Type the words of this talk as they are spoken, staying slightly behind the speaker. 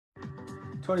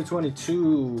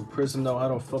2022 Prizm No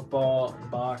Huddle Football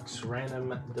Box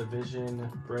Random Division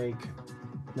Break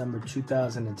number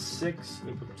 2006,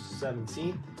 April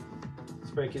 17th.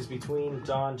 This break is between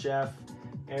Don, Jeff,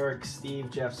 Eric, Steve,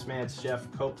 Jeff Smanz,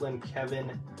 Jeff, Copeland,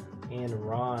 Kevin, and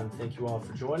Ron. Thank you all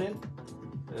for joining.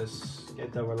 Let's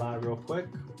get over live real quick.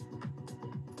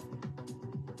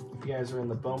 If you guys are in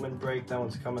the Bowman break, that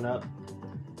one's coming up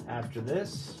after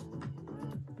this.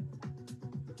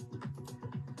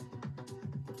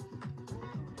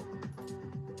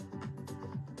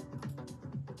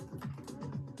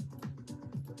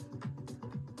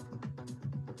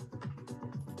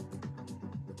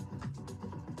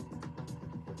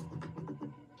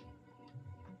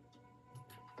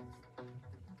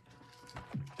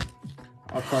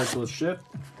 All cards will ship.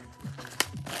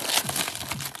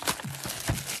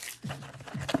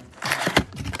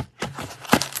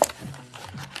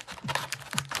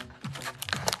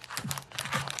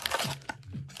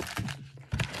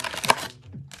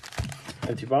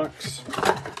 Empty box.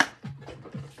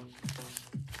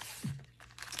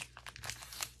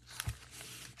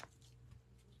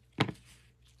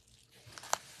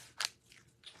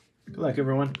 Good luck,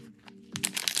 everyone.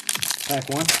 Pack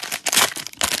one.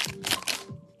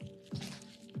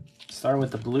 Start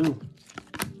with the blue.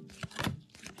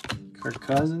 Kirk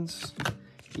Cousins,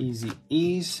 Easy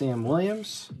E, Sam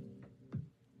Williams.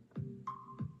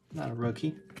 Not a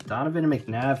rookie. Donovan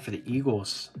McNabb for the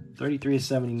Eagles.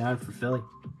 33/79 for Philly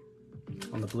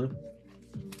on the blue.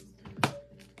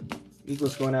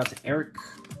 Eagles going out to Eric.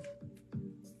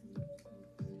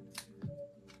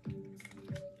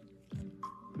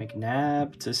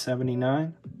 McNabb to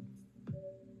 79.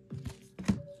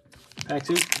 Pack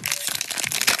two.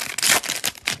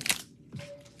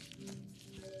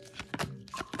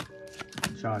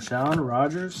 Josh Allen,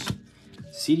 Rogers,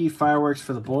 CD Fireworks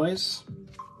for the boys.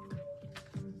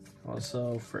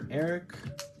 Also for Eric,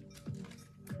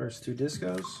 first two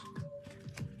discos.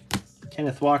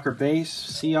 Kenneth Walker base,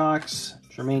 Seahawks,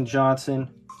 Jermaine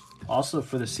Johnson. Also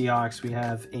for the Seahawks, we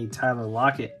have a Tyler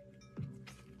Lockett.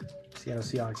 Seattle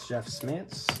Seahawks, Jeff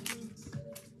Smanz.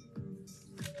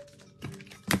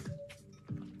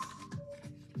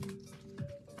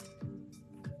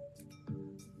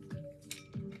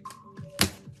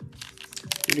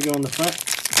 Here to go in the front.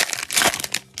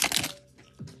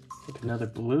 Take another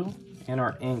blue and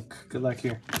our ink. Good luck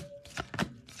here.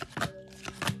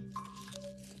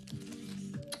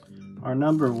 Our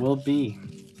number will be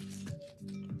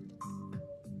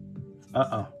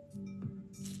Show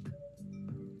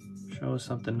us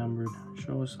something numbered.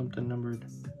 Show us something numbered.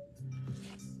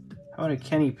 How about a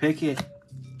Kenny Pickett?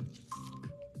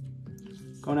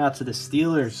 Going out to the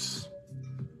Steelers.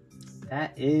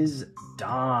 That is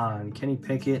Don. Kenny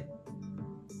Pickett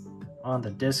on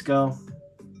the disco.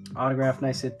 Autograph,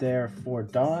 nice hit there for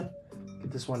Don.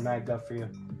 Get this one magged up for you.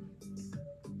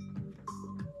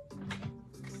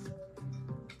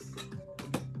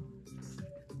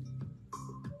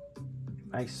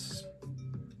 Nice.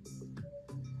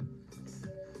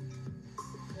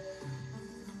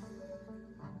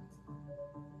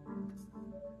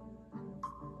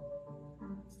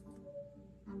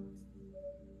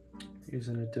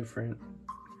 Using a different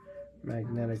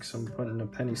magnetic, so I'm putting a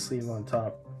penny sleeve on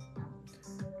top.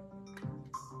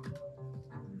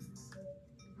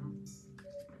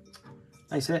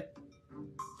 Nice hit.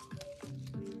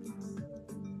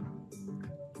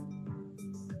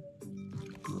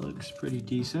 Looks pretty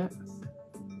decent.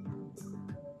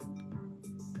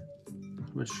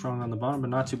 A bit strong on the bottom, but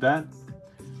not too bad.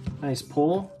 Nice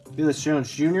pull. Felix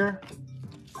Jones Jr.,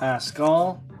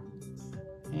 Pascal.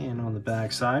 And on the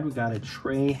back side, we got a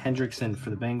Trey Hendrickson for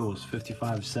the Bengals,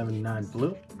 55/79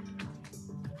 blue.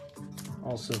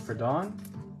 Also for Don.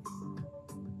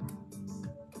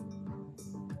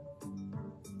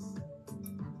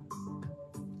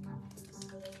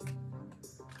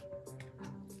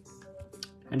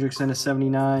 Hendrickson to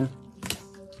 79.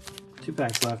 2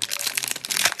 packs left.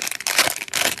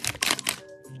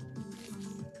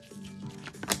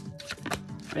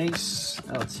 Base,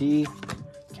 LT.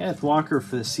 Kenneth Walker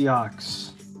for the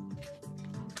Seahawks.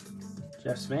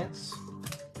 Jeff Smanz.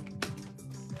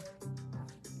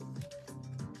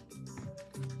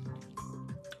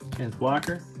 Kenneth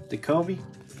Walker. DeCovey.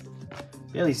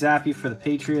 Bailey Zappi for the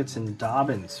Patriots and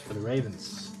Dobbins for the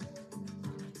Ravens.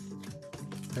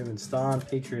 Ravens Don,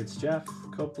 Patriots Jeff,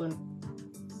 Copeland.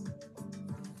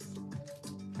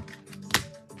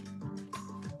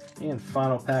 And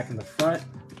final pack in the front.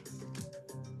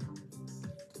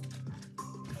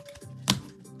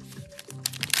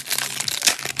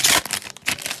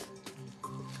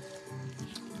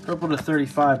 Purple to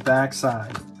 35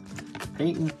 backside.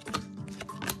 Peyton,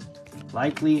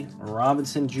 Likely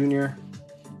Robinson Jr.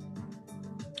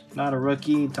 Not a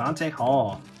rookie. Dante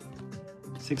Hall.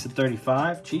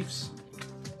 6/35. Chiefs.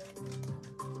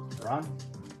 Ron.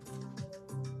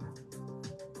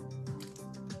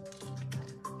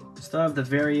 Still have the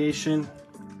variation.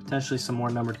 Potentially some more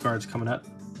numbered cards coming up.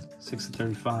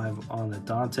 6/35 on the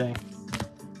Dante.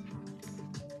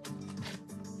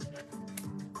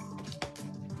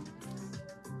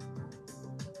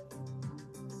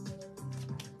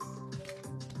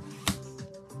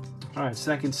 All right,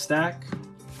 second stack.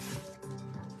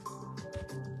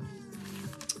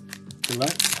 Good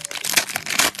luck.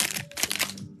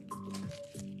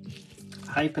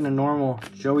 Hype and a normal.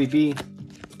 Joey B.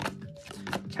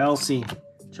 Kelsey.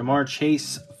 Jamar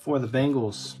Chase for the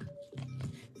Bengals.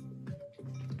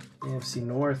 AFC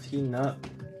North heating up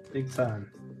big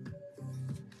time.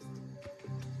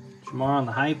 Jamar on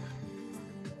the hype.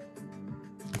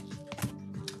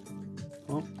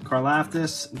 Oh,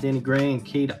 Karlaftis, Danny Gray, and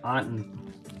Cade Otton.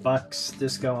 Bucks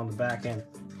disco on the back end.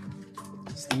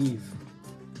 Steve.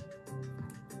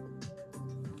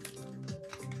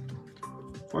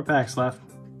 4 packs left.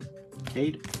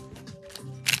 Cade.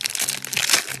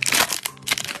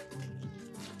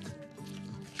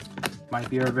 Might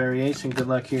be our variation. Good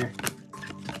luck here.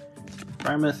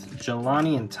 Frymouth,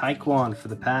 Jelani, and Taekwon for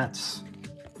the Pats.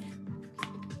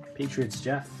 Patriots,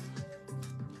 Jeff.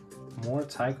 More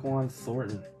Taekwon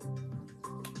Thornton.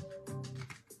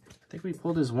 I think we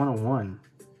pulled his 101.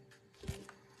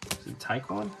 Is it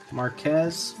Taekwon?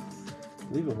 Marquez? I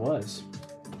believe it was.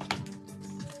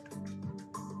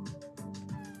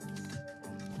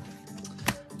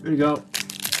 Here we go.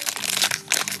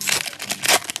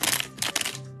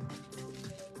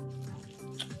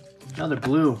 Another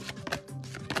blue.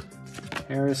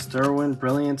 Harris, Derwin,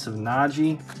 Brilliance of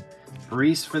Najee.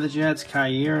 Reese for the Jets,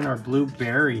 Kyer, and our blue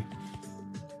Berry.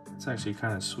 It's actually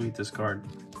kind of sweet, this card.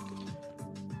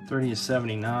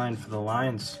 30/79 for the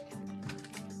Lions.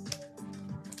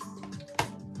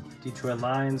 Detroit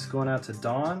Lions going out to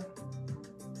Dawn.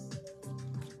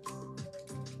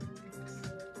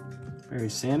 Barry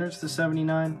Sanders to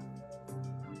 79.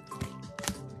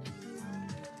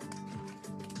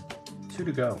 2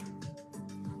 to go.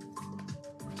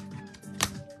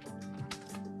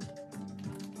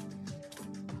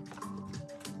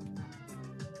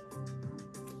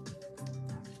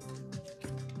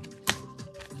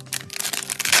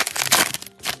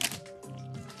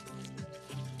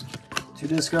 Two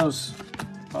discos,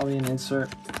 probably an insert.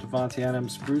 Devontae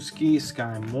Adams, Brewski,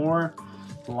 Sky Moore,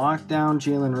 Lockdown,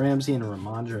 Jalen Ramsey, and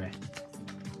Ramondre.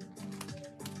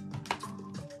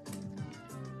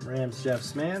 Rams, Jeff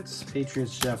Smanz,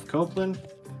 Patriots, Jeff Copeland,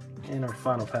 and our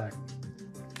final pack.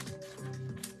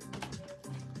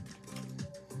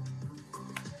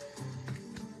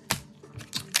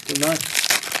 Good luck.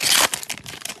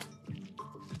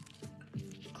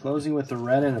 Closing with the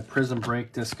red and a Prizm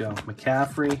break disco.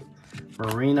 McCaffrey,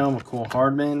 Marino, McCole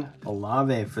Hardman,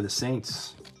 Olave for the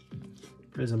Saints.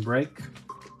 Prizm break.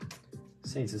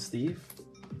 Saints is Steve.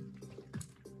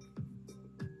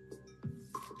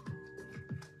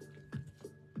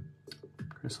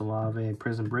 Chris Olave,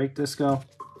 Prizm break disco.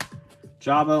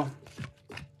 Jabo,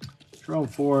 Jerome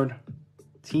Ford,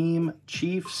 Team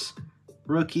Chiefs,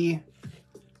 rookie,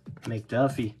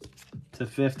 McDuffie to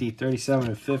 50,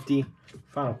 37/50.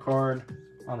 Final card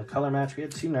on the color match. We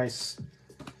had two nice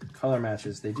color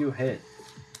matches. They do hit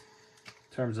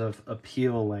in terms of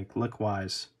appeal, like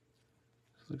look-wise.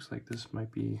 Looks like this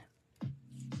might be,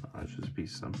 oh, it should just be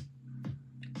some,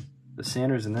 the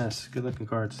Sanders in this. Good looking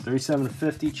cards.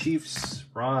 37/50 Chiefs.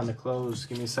 Ron to close.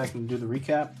 Give me a second to do the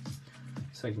recap.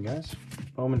 Second, guys.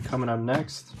 Bowman coming up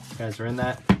next. You guys are in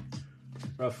that.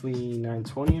 Roughly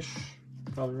 9:20-ish.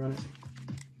 Probably run it.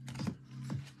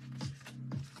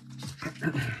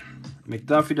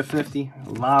 McDuffie to 50.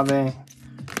 Olave.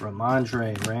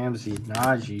 Ramondre. Ramsey.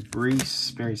 Najee.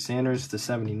 Brees. Barry Sanders to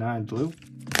 79 blue.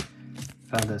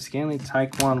 Valdez Scanley.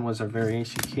 Taekwon was our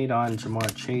variation. Kadon.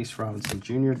 Jamar Chase. Robinson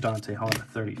Jr. Dante Hall to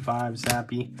 35.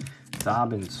 Zappi.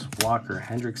 Dobbins. Walker.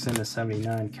 Hendrickson to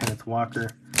 79. Kenneth Walker.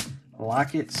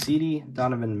 Lockett. Ceedee.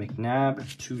 Donovan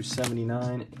McNabb.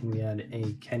 279. And we had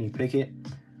a Kenny Pickett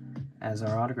as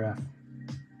our autograph.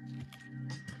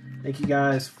 Thank you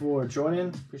guys for joining.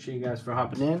 Appreciate you guys for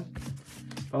hopping in.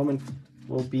 Bowman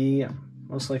will be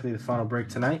most likely the final break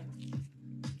tonight.